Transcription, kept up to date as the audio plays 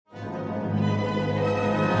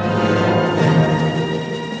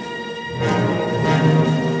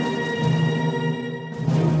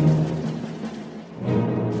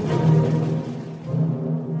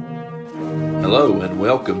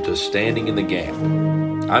Welcome to Standing in the Gap.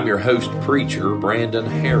 I'm your host, preacher, Brandon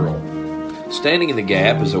Harrell. Standing in the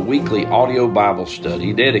Gap is a weekly audio Bible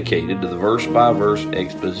study dedicated to the verse-by-verse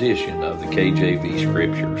exposition of the KJV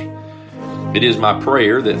Scriptures. It is my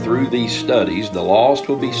prayer that through these studies the lost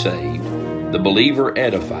will be saved, the believer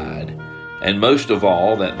edified, and most of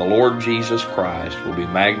all that the Lord Jesus Christ will be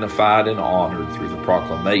magnified and honored through the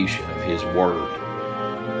proclamation of His Word.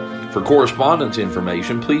 For correspondence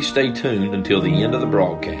information, please stay tuned until the end of the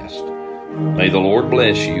broadcast. May the Lord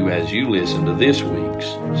bless you as you listen to this week's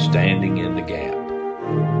Standing in the Gap.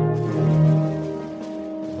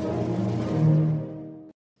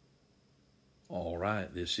 All right,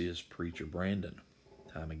 this is Preacher Brandon.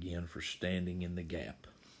 Time again for Standing in the Gap.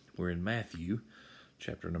 We're in Matthew,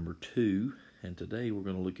 chapter number 2, and today we're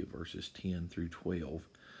going to look at verses 10 through 12.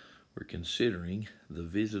 We're considering the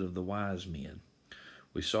visit of the wise men.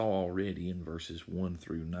 We saw already in verses 1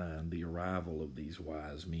 through 9 the arrival of these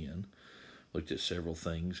wise men. Looked at several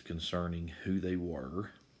things concerning who they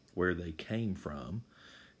were, where they came from,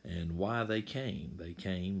 and why they came. They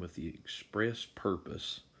came with the express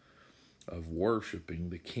purpose of worshiping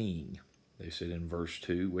the King. They said in verse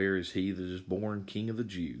 2, "Where is he that is born King of the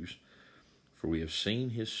Jews? For we have seen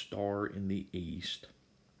his star in the east,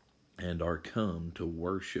 and are come to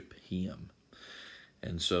worship him."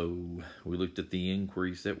 And so we looked at the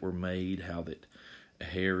inquiries that were made, how that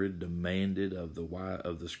Herod demanded of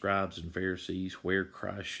the scribes and Pharisees where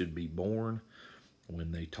Christ should be born.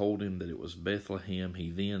 When they told him that it was Bethlehem, he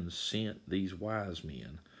then sent these wise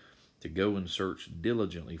men to go and search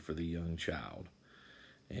diligently for the young child.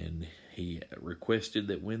 And he requested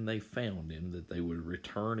that when they found him, that they would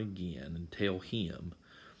return again and tell him,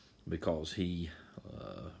 because he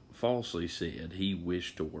falsely said he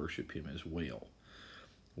wished to worship him as well.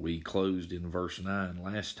 We closed in verse 9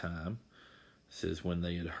 last time. It says, "When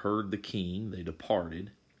they had heard the king, they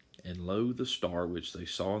departed, and lo, the star which they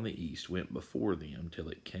saw in the east went before them till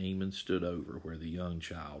it came and stood over where the young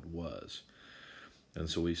child was." And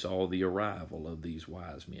so we saw the arrival of these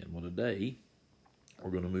wise men. Well, today we're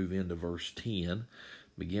going to move into verse 10,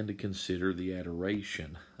 begin to consider the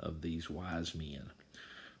adoration of these wise men.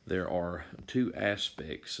 There are two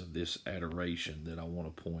aspects of this adoration that I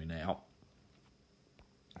want to point out.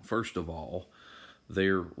 First of all,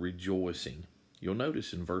 they're rejoicing. You'll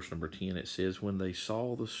notice in verse number 10 it says, "When they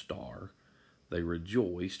saw the star, they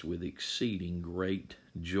rejoiced with exceeding great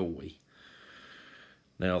joy."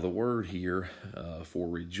 Now the word here for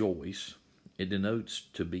rejoice, it denotes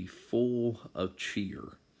to be full of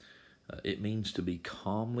cheer. It means to be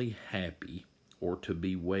calmly happy or to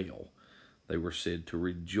be well. They were said to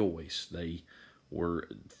rejoice. They were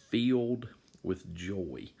filled with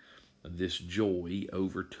joy. This joy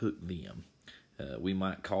overtook them. We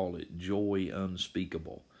might call it joy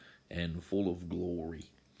unspeakable and full of glory.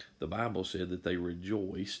 The Bible said that they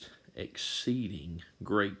rejoiced exceeding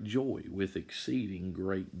great joy, with exceeding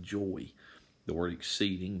great joy. The word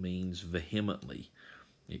exceeding means vehemently.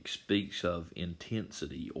 It speaks of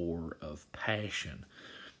intensity or of passion.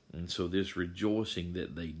 And so this rejoicing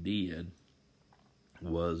that they did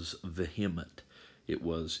was vehement. It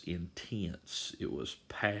was intense. It was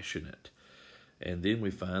passionate. And then we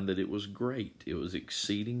find that it was great. It was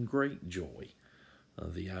exceeding great joy.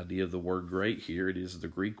 The idea of the word great here, it is the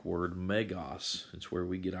Greek word megos. It's where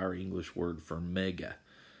we get our English word for mega.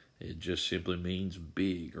 It just simply means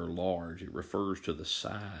big or large. It refers to the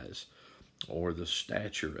size or the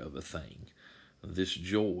stature of a thing. This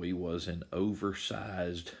joy was an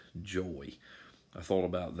oversized joy. I thought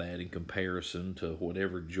about that in comparison to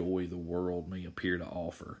whatever joy the world may appear to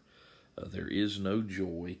offer. There is no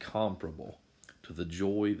joy comparable to the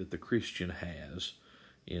joy that the Christian has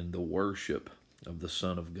in the worship of the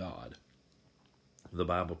Son of God. The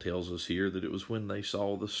Bible tells us here that it was when they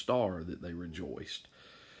saw the star that they rejoiced.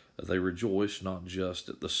 They rejoiced not just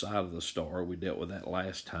at the sight of the star. We dealt with that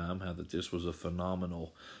last time, how that this was a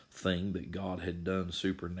phenomenal thing that God had done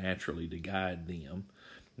supernaturally to guide them.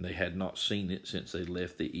 They had not seen it since they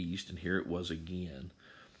left the east, and here it was again.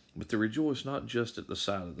 But they rejoiced not just at the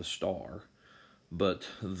sight of the star, but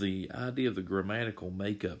the idea of the grammatical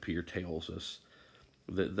makeup here tells us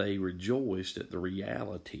that they rejoiced at the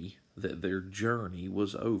reality that their journey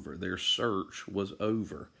was over, their search was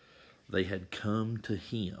over. They had come to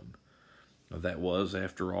Him. That was,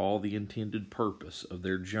 after all, the intended purpose of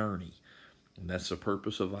their journey, and that's the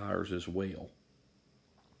purpose of ours as well.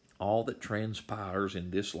 All that transpires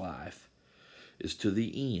in this life is to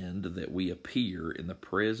the end that we appear in the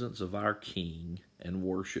presence of our King and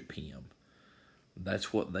worship Him.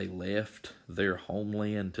 That's what they left their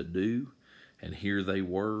homeland to do, And here they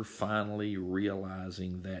were finally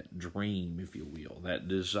realizing that dream, if you will, that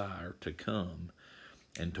desire to come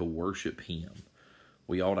and to worship Him.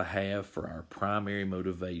 We ought to have for our primary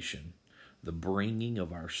motivation the bringing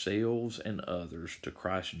of ourselves and others to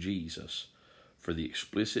Christ Jesus for the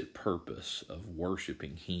explicit purpose of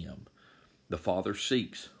worshiping Him. The Father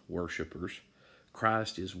seeks worshipers.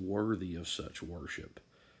 Christ is worthy of such worship.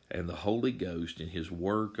 And the Holy Ghost, in His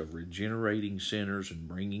work of regenerating sinners and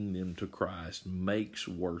bringing them to Christ, makes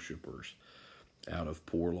worshipers out of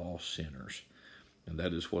poor lost sinners. And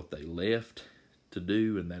that is what they left to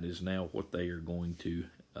do, and that is now what they are going to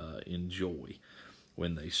enjoy.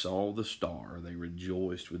 When they saw the star, they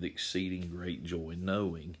rejoiced with exceeding great joy,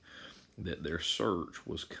 knowing that their search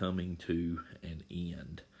was coming to an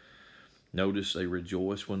end. Notice they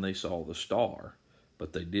rejoiced when they saw the star,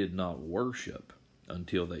 but they did not worship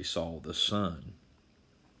until they saw the sun.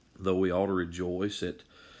 Though we ought to rejoice at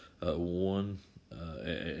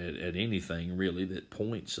anything really that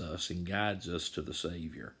points us and guides us to the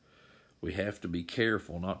Savior, we have to be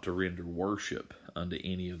careful not to render worship unto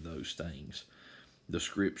any of those things. The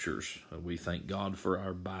Scriptures, we thank God for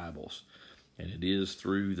our Bibles, and it is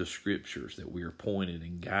through the Scriptures that we are pointed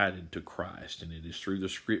and guided to Christ, and it is through the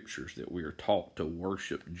Scriptures that we are taught to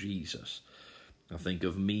worship Jesus. I think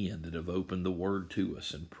of men that have opened the Word to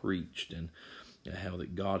us and preached, and how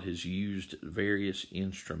that God has used various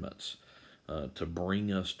instruments to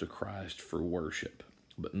bring us to Christ for worship.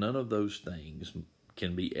 But none of those things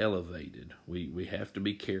can be elevated. We have to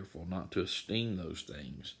be careful not to esteem those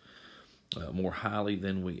things more highly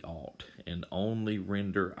than we ought, and only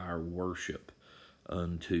render our worship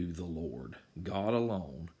unto the Lord. God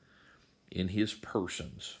alone, in His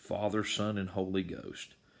persons, Father, Son, and Holy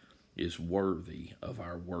Ghost, is worthy of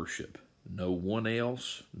our worship. No one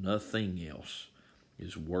else, nothing else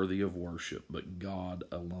is worthy of worship but God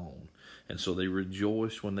alone. And so they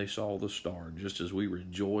rejoiced when they saw the star, just as we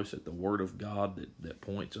rejoice at the Word of God that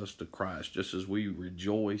points us to Christ, just as we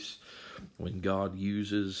rejoice when God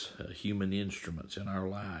uses human instruments in our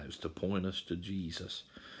lives to point us to Jesus,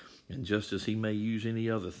 and just as He may use any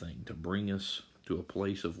other thing to bring us to a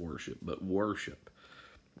place of worship. But worship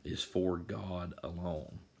is for God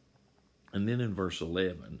alone. And then in verse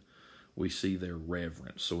 11, we see their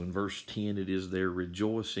reverence. So in verse 10, it is their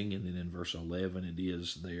rejoicing, and then in verse 11, it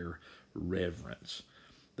is their reverence.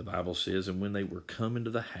 The Bible says, and when they were come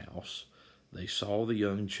into the house, they saw the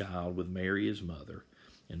young child with Mary his mother,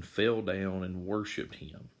 and fell down and worshipped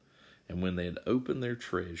Him. And when they had opened their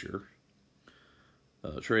treasures,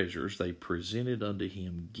 they presented unto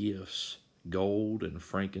Him gifts, gold and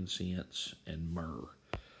frankincense and myrrh.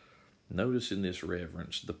 Notice in this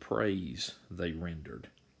reverence the praise they rendered.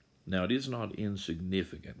 Now it is not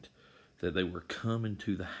insignificant that they were coming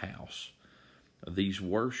to the house. These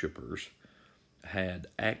worshipers had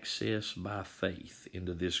access by faith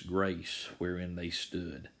into this grace wherein they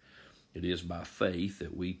stood. It is by faith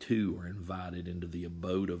that we too are invited into the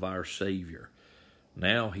abode of our Savior.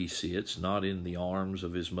 Now He sits not in the arms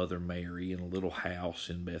of His mother Mary in a little house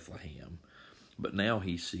in Bethlehem, but now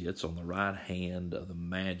He sits on the right hand of the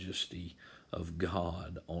majesty of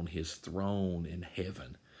God on His throne in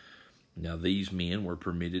heaven. Now these men were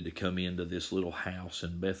permitted to come into this little house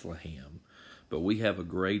in Bethlehem, but we have a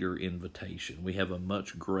greater invitation. We have a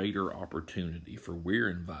much greater opportunity, for we're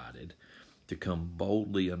invited to come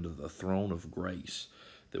boldly unto the throne of grace,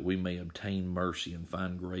 that we may obtain mercy and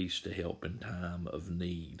find grace to help in time of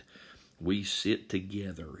need. We sit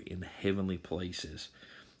together in heavenly places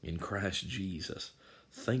in Christ Jesus.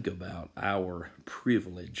 Think about our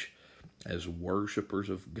privilege as worshipers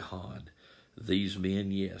of God. These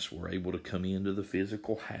men, yes, were able to come into the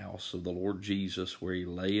physical house of the Lord Jesus where He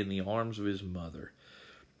lay in the arms of His mother.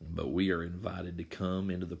 But we are invited to come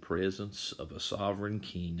into the presence of a sovereign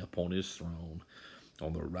King upon His throne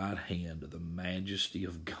on the right hand of the majesty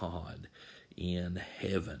of God in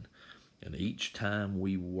heaven. And each time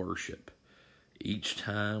we worship, each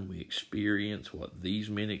time we experience what these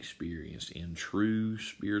men experienced in true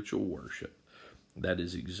spiritual worship, that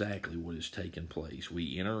is exactly what has taken place.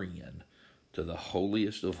 We enter in to the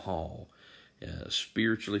holiest of all,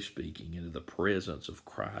 spiritually speaking, into the presence of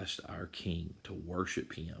Christ our King to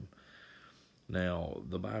worship Him. Now,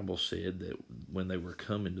 the Bible said that when they were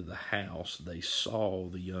coming to the house, they saw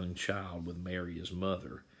the young child with Mary his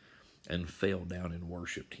mother and fell down and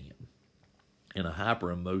worshipped Him. In a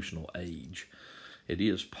hyper-emotional age, it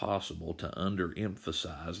is possible to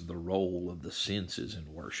underemphasize the role of the senses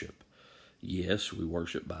in worship. Yes, we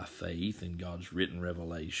worship by faith in God's written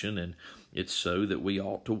revelation, and it's so that we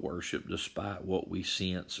ought to worship despite what we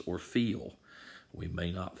sense or feel. We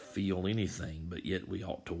may not feel anything, but yet we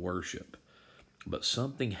ought to worship. But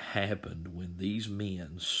something happened when these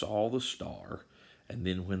men saw the star, and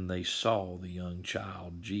then when they saw the young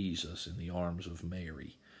child Jesus in the arms of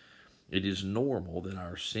Mary. It is normal that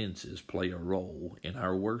our senses play a role in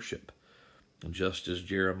our worship. Just as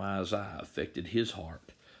Jeremiah's eye affected his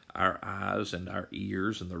heart, our eyes and our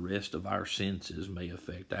ears and the rest of our senses may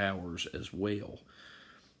affect ours as well.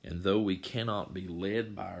 And though we cannot be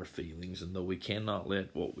led by our feelings, and though we cannot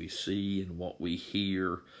let what we see and what we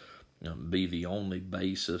hear be the only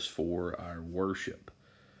basis for our worship,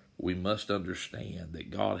 we must understand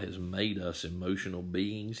that God has made us emotional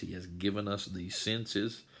beings. He has given us these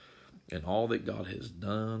senses, and all that God has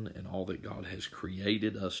done and all that God has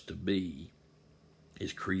created us to be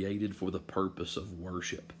is created for the purpose of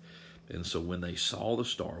worship. And so when they saw the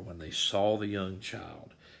star, when they saw the young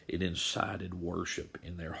child, it incited worship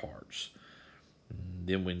in their hearts. And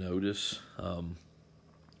then we notice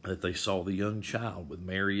that they saw the young child with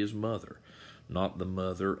Mary his mother, not the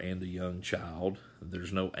mother and the young child.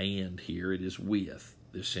 There's no and here, it is with.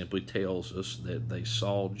 This simply tells us that they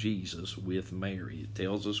saw Jesus with Mary. It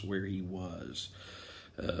tells us where he was.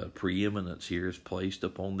 Preeminence here is placed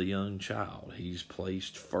upon the young child. He's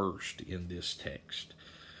placed first in this text.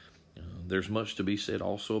 There's much to be said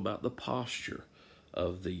also about the posture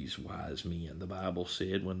of these wise men. The Bible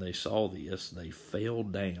said when they saw this, they fell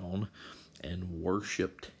down and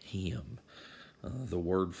worshiped him. The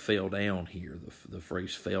word fell down here, the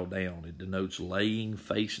phrase fell down, it denotes laying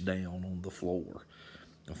face down on the floor.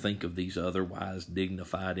 Think of these otherwise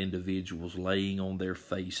dignified individuals laying on their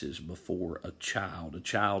faces before a child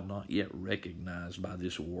not yet recognized by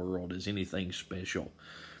this world as anything special,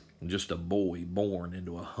 just a boy born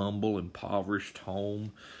into a humble, impoverished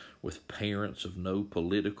home with parents of no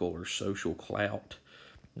political or social clout,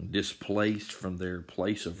 displaced from their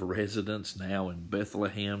place of residence now in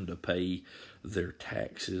Bethlehem to pay their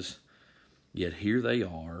taxes. Yet here they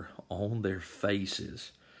are on their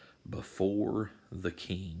faces before the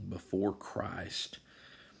King, before Christ.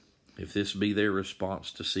 If this be their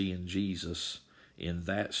response to seeing Jesus in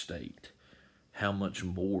that state, how much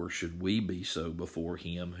more should we be so before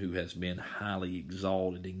him who has been highly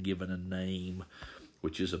exalted and given a name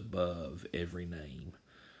which is above every name?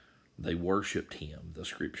 They worshipped him, the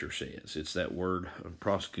scripture says. It's that word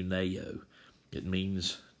proskuneo. It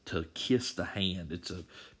means to kiss the hand. It's a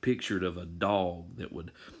picture of a dog that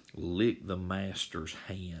would lick the master's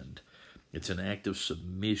hand. It's an act of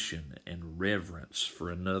submission and reverence for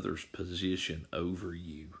another's position over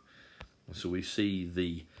you. So we see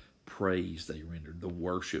the praise they rendered, the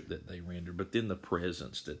worship that they rendered, but then the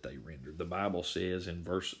presence that they rendered. The Bible says in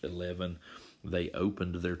verse 11, they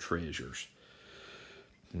opened their treasures.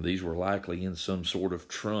 These were likely in some sort of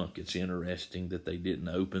trunk. It's interesting that they didn't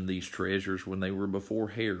open these treasures when they were before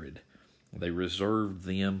Herod. They reserved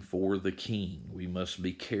them for the king. We must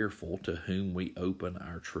be careful to whom we open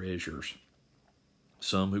our treasures.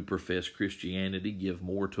 Some who profess Christianity give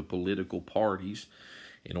more to political parties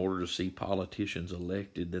in order to see politicians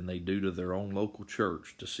elected than they do to their own local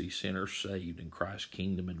church to see sinners saved and Christ's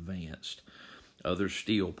kingdom advanced. Others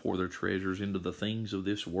still pour their treasures into the things of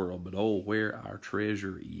this world, but oh, where our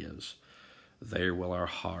treasure is, there will our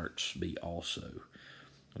hearts be also.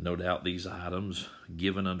 No doubt these items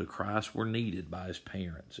given unto Christ were needed by his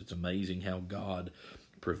parents. It's amazing how God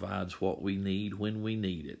provides what we need when we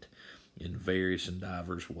need it in various and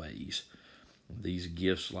diverse ways. These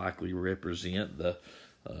gifts likely represent the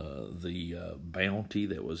bounty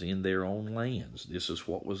that was in their own lands. This is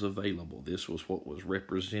what was available. This was what was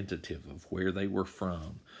representative of where they were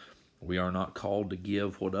from. We are not called to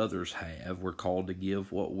give what others have. We're called to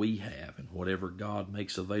give what we have, and whatever God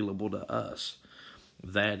makes available to us,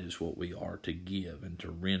 that is what we are to give and to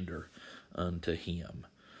render unto him.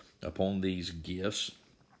 Upon these gifts,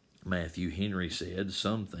 Matthew Henry said,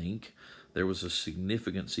 some think there was a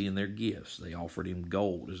significancy in their gifts. They offered him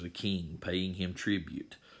gold as a king, paying him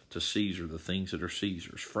tribute. To Caesar the things that are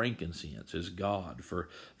Caesar's. Frankincense as God, for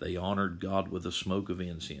they honored God with the smoke of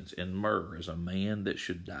incense. And myrrh as a man that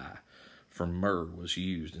should die, for myrrh was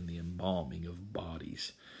used in the embalming of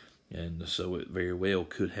bodies. And so it very well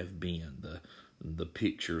could have been the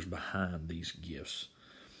pictures behind these gifts.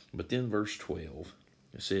 But then verse 12,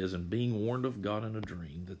 it says, and being warned of God in a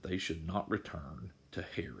dream that they should not return to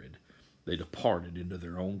Herod, they departed into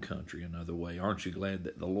their own country another way. Aren't you glad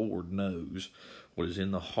that the Lord knows what is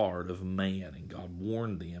in the heart of man? And God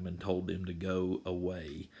warned them and told them to go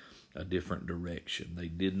away a different direction. They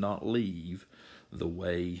did not leave the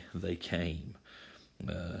way they came.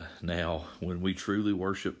 Now, when we truly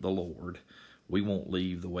worship the Lord, we won't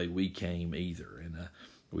leave the way we came either. And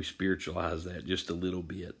we spiritualize that just a little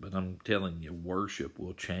bit. But I'm telling you, worship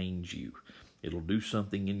will change you. It'll do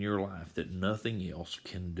something in your life that nothing else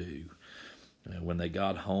can do. When they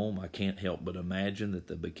got home, I can't help but imagine that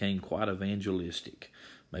they became quite evangelistic.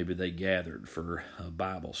 Maybe they gathered for a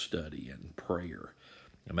Bible study and prayer.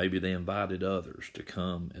 And maybe they invited others to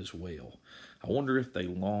come as well. I wonder if they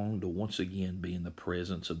longed to once again be in the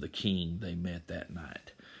presence of the King they met that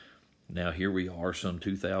night. Now here we are some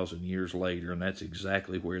 2,000 years later, and that's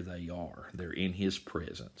exactly where they are. They're in His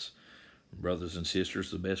presence. Brothers and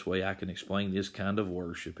sisters, the best way I can explain this kind of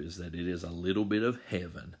worship is that it is a little bit of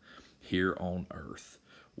heaven here on earth.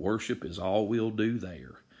 Worship is all we'll do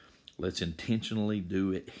there. Let's intentionally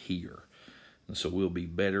do it here. And so we'll be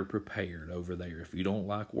better prepared over there. If you don't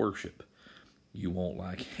like worship, you won't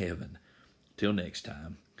like heaven. Till next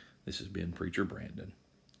time, this has been Preacher Brandon.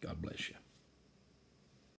 God bless you.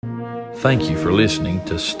 Thank you for listening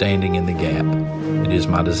to Standing in the Gap. It is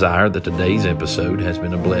my desire that today's episode has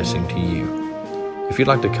been a blessing to you. If you'd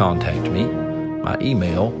like to contact me, my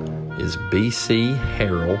email is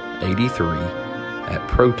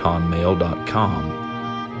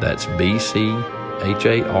bcharrell83@protonmail.com. That's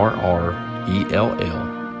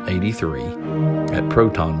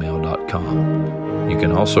bcharrell83@protonmail.com. You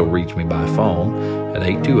can also reach me by phone at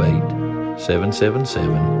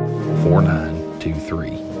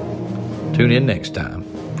 828-777-4923. Tune in next time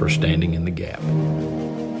for Standing in the Gap.